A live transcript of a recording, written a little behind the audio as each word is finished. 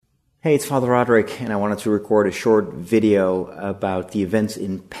Hey, it's Father Roderick, and I wanted to record a short video about the events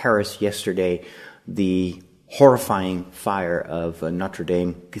in Paris yesterday, the horrifying fire of Notre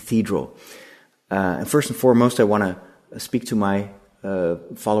Dame Cathedral. And first and foremost, I want to speak to my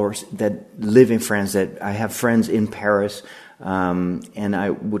followers that live in France, that I have friends in Paris, and I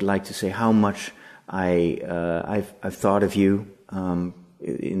would like to say how much I've thought of you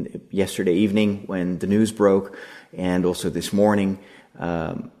yesterday evening when the news broke, and also this morning.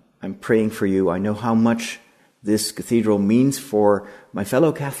 I'm praying for you. I know how much this cathedral means for my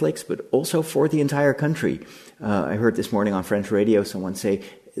fellow Catholics, but also for the entire country. I heard this morning on French radio someone say,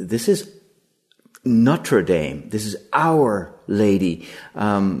 this is Notre Dame. This is Our Lady.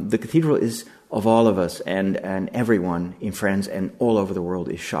 The cathedral is of all of us, and everyone in France and all over the world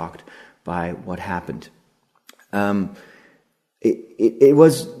is shocked by what happened. It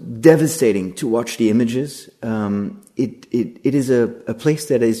was devastating to watch the images. It is a place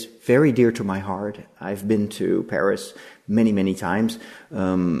that is very dear to my heart. I've been to Paris many, many times.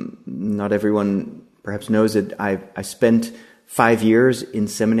 Not everyone perhaps knows that I spent 5 years in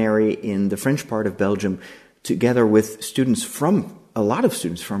seminary in the French part of Belgium, together with a lot of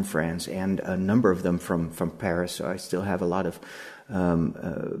students from France, and a number of them from Paris. So I still have a lot of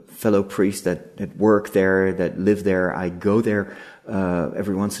fellow priests that work there, that live there. I go there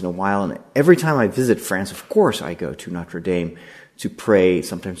every once in a while, and every time I visit France, of course, I go to Notre Dame to pray,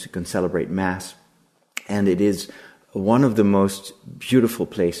 sometimes to celebrate Mass, and it is one of the most beautiful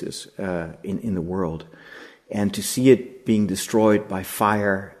places in the world. And to see it being destroyed by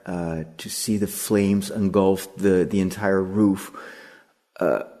fire, to see the flames engulf the entire roof,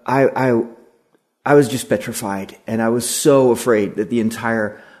 I was just petrified, and I was so afraid that the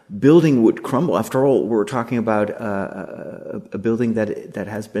entire building would crumble. After all, we're talking about a building that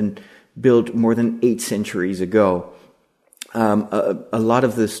has been built more than 8 centuries ago. A lot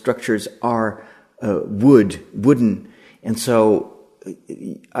of the structures are wooden, and so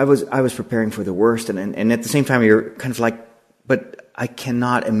I was preparing for the worst, and at the same time you're kind of like, but I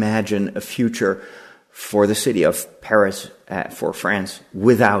cannot imagine a future for the city of Paris, for France,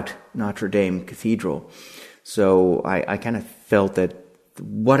 without Notre Dame Cathedral. So I kind of felt that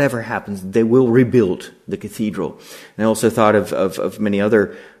whatever happens, they will rebuild the cathedral. And I also thought of many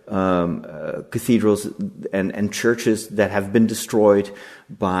other cathedrals and churches that have been destroyed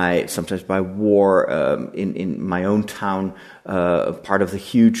sometimes by war. In my own town, part of the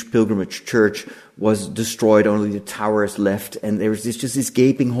huge pilgrimage church was destroyed. Only the tower is left, and there's just this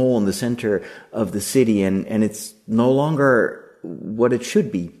gaping hole in the center of the city, and it's no longer what it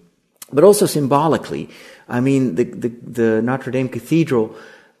should be. But also symbolically, I mean, the Notre Dame Cathedral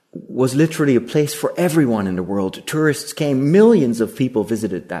was literally a place for everyone in the world. Tourists came, millions of people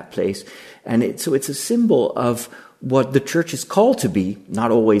visited that place, and so it's a symbol of what the church is called to be.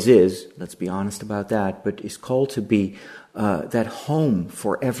 Not always is, let's be honest about that, but is called to be that home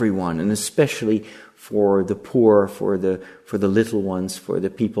for everyone, and especially for the poor, for the little ones, for the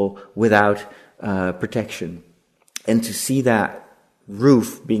people without protection. And to see that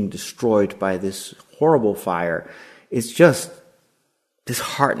roof being destroyed by this horrible fire is just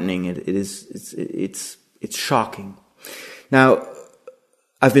disheartening. It's shocking. Now,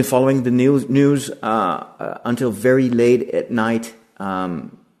 I've been following the news until very late at night,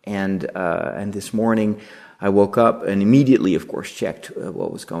 and this morning I woke up and immediately, of course, checked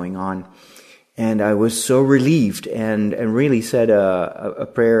what was going on, and I was so relieved and really said a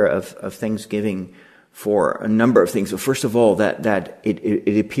prayer of thanksgiving for a number of things. So first of all, that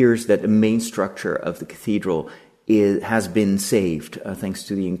it appears that the main structure of the cathedral has been saved, thanks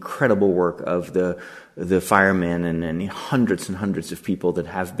to the incredible work of the firemen and hundreds and hundreds of people that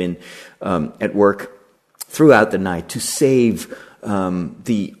have been at work throughout the night to save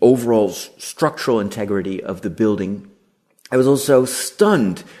the overall structural integrity of the building. I was also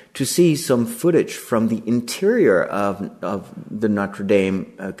stunned to see some footage from the interior of the Notre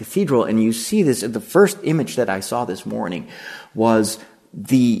Dame Cathedral, and you see this. The first image that I saw this morning was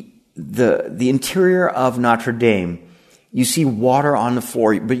the interior of Notre Dame. You see water on the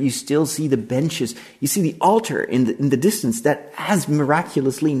floor, but you still see the benches. You see the altar in the distance that has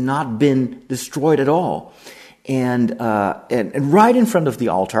miraculously not been destroyed at all, and right in front of the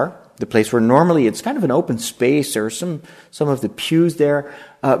altar, the place where normally it's kind of an open space, there are some of the pews there.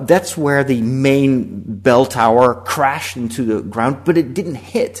 That's where the main bell tower crashed into the ground, but it didn't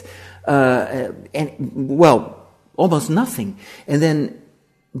hit, almost nothing. And then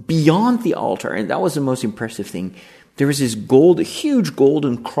beyond the altar, and that was the most impressive thing, there was this huge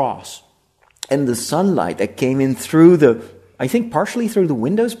golden cross, and the sunlight that came in through I think partially through the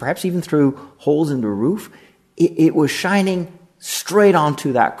windows, perhaps even through holes in the roof. It was shining straight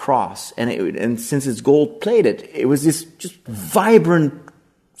onto that cross. And since it's gold plated, it was this just vibrant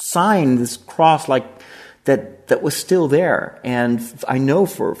sign, this cross like that was still there. And I know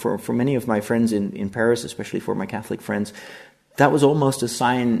for many of my friends in Paris, especially for my Catholic friends, that was almost a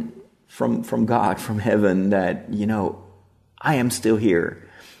sign from God, from heaven, that, I am still here.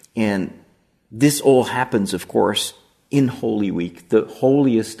 And this all happens, of course, in Holy Week, the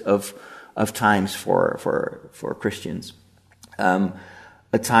holiest of times for Christians.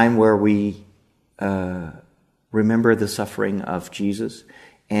 A time where we remember the suffering of Jesus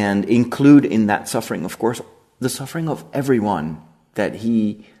and include in that suffering, of course, the suffering of everyone that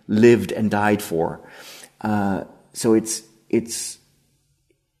he lived and died for. So it's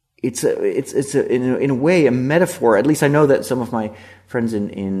in a way a metaphor. At least I know that some of my friends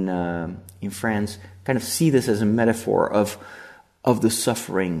in France kind of see this as a metaphor of the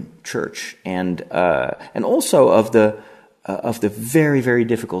suffering church, and also of the very, very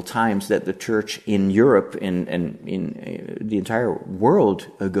difficult times that the church in Europe and in the entire world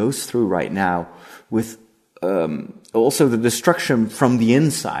goes through right now, with also the destruction from the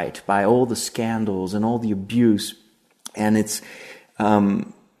inside by all the scandals and all the abuse. And it's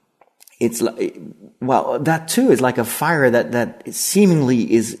like, well, that too is like a fire that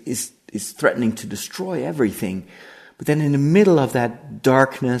seemingly is threatening to destroy everything. But then in the middle of that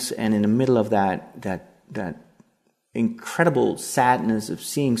darkness and in the middle of that incredible sadness of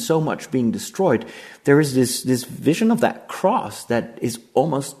seeing so much being destroyed, there is this vision of that cross that is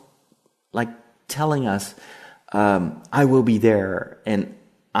almost like telling us, I will be there, and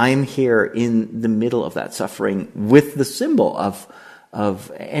I'm here in the middle of that suffering, with the symbol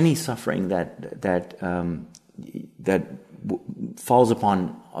of any suffering that falls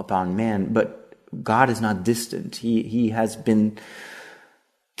upon man. But God is not distant. He has been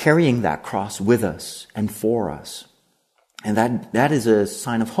carrying that cross with us and for us. And that is a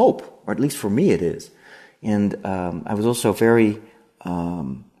sign of hope, or at least for me it is. And I was also very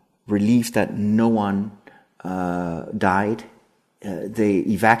relieved that no one died. They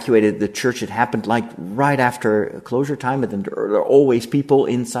evacuated the church. It happened like right after closure time, but then there are always people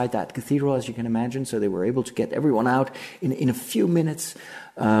inside that cathedral, as you can imagine, so they were able to get everyone out in a few minutes.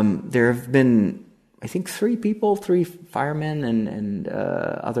 There have been, I think, 3 firemen and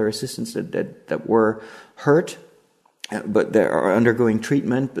other assistants that were hurt, but they are undergoing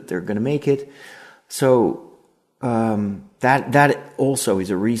treatment, but they're going to make it. So that also is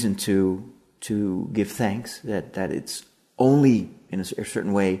a reason to give thanks, that it's only in a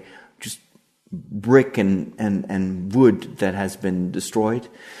certain way just brick and wood that has been destroyed.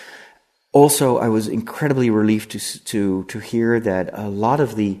 Also, I was incredibly relieved to hear that a lot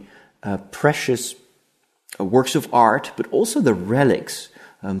of the precious works of art, but also the relics.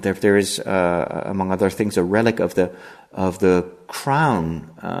 There is, among other things, a relic of the crown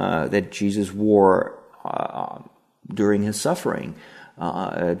that Jesus wore during his suffering,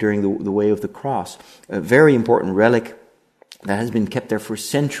 during the way of the cross. A very important relic that has been kept there for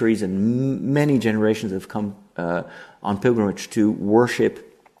centuries, and many generations have come on pilgrimage to worship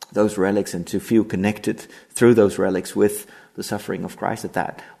those relics and to feel connected through those relics with the suffering of Christ.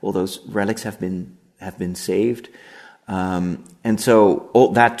 That all those relics have been saved. And so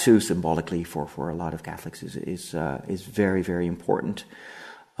all that too, symbolically for a lot of Catholics, is very, very important.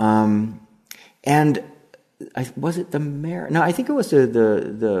 And was it the mayor? No, I think it was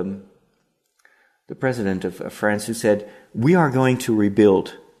the president of France who said, "We are going to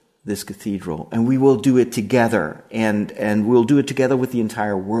rebuild this cathedral, and we will do it together, and we'll do it together with the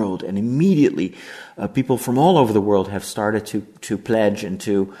entire world." And immediately, people from all over the world have started to pledge and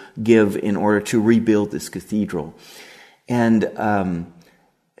to give in order to rebuild this cathedral. And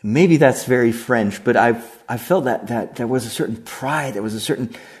maybe that's very French, but I felt that there was a certain pride, there was a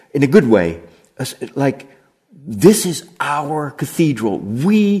certain, in a good way, like, this is our cathedral.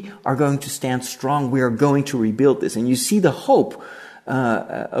 We are going to stand strong. We are going to rebuild this. And you see the hope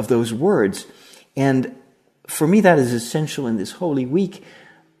of those words. And for me, that is essential in this Holy Week.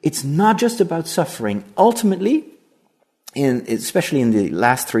 It's not just about suffering. Ultimately, especially in the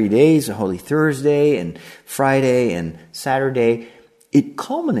last 3 days, Holy Thursday and Friday and Saturday, it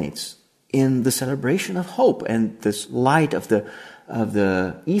culminates in the celebration of hope and this light of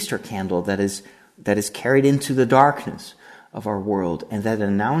the Easter candle that is carried into the darkness of our world, and that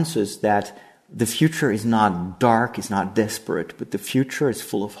announces that the future is not dark, is not desperate, but the future is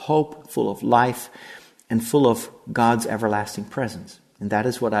full of hope, full of life, and full of God's everlasting presence. And that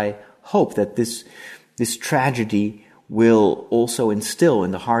is what I hope that this tragedy will also instill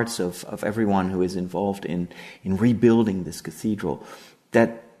in the hearts of everyone who is involved in rebuilding this cathedral,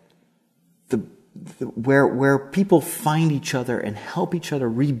 that where people find each other and help each other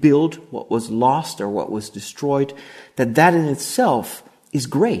rebuild what was lost or what was destroyed, that in itself is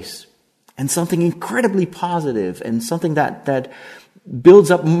grace and something incredibly positive and something that builds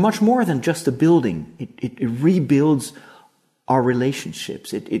up much more than just a building. It rebuilds our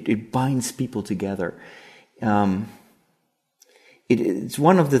relationships. It binds people together. It's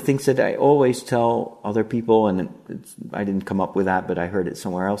one of the things that I always tell other people, and I didn't come up with that, but I heard it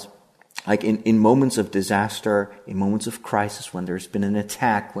somewhere else. Like in moments of disaster, in moments of crisis, when there's been an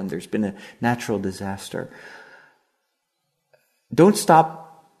attack, when there's been a natural disaster, don't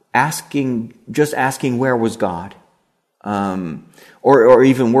stop asking where was God? Or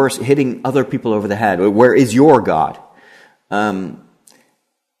even worse, hitting other people over the head. Where is your God? But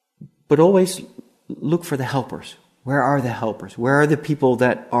always look for the helpers. Where are the helpers? Where are the people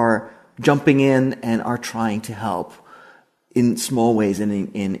that are jumping in and are trying to help in small ways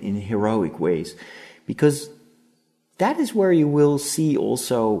and in heroic ways? Because that is where you will see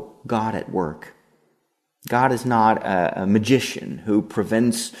also God at work. God is not a magician who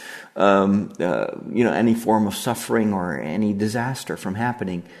prevents any form of suffering or any disaster from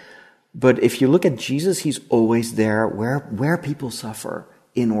happening. But if you look at Jesus, he's always there where people suffer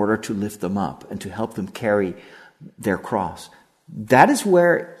in order to lift them up and to help them carry their cross. That is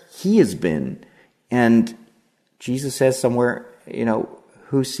where he has been. And Jesus says somewhere,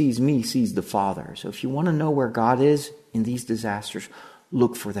 who sees me sees the Father. So if you want to know where God is in these disasters,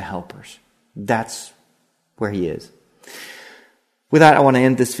 look for the helpers. That's where he is. With that, I want to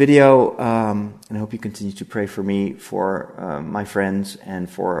end this video, and I hope you continue to pray for me, for my friends, and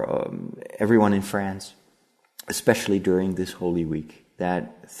for everyone in France, especially during this Holy Week,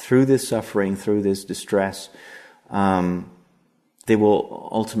 that through this suffering, through this distress, they will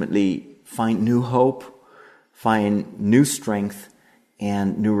ultimately find new hope, find new strength,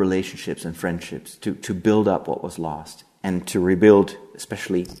 and new relationships and friendships to build up what was lost, and to rebuild,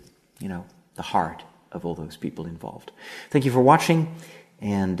 especially, the heart of all those people involved. Thank you for watching,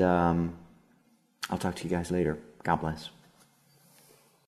 and I'll talk to you guys later. God bless.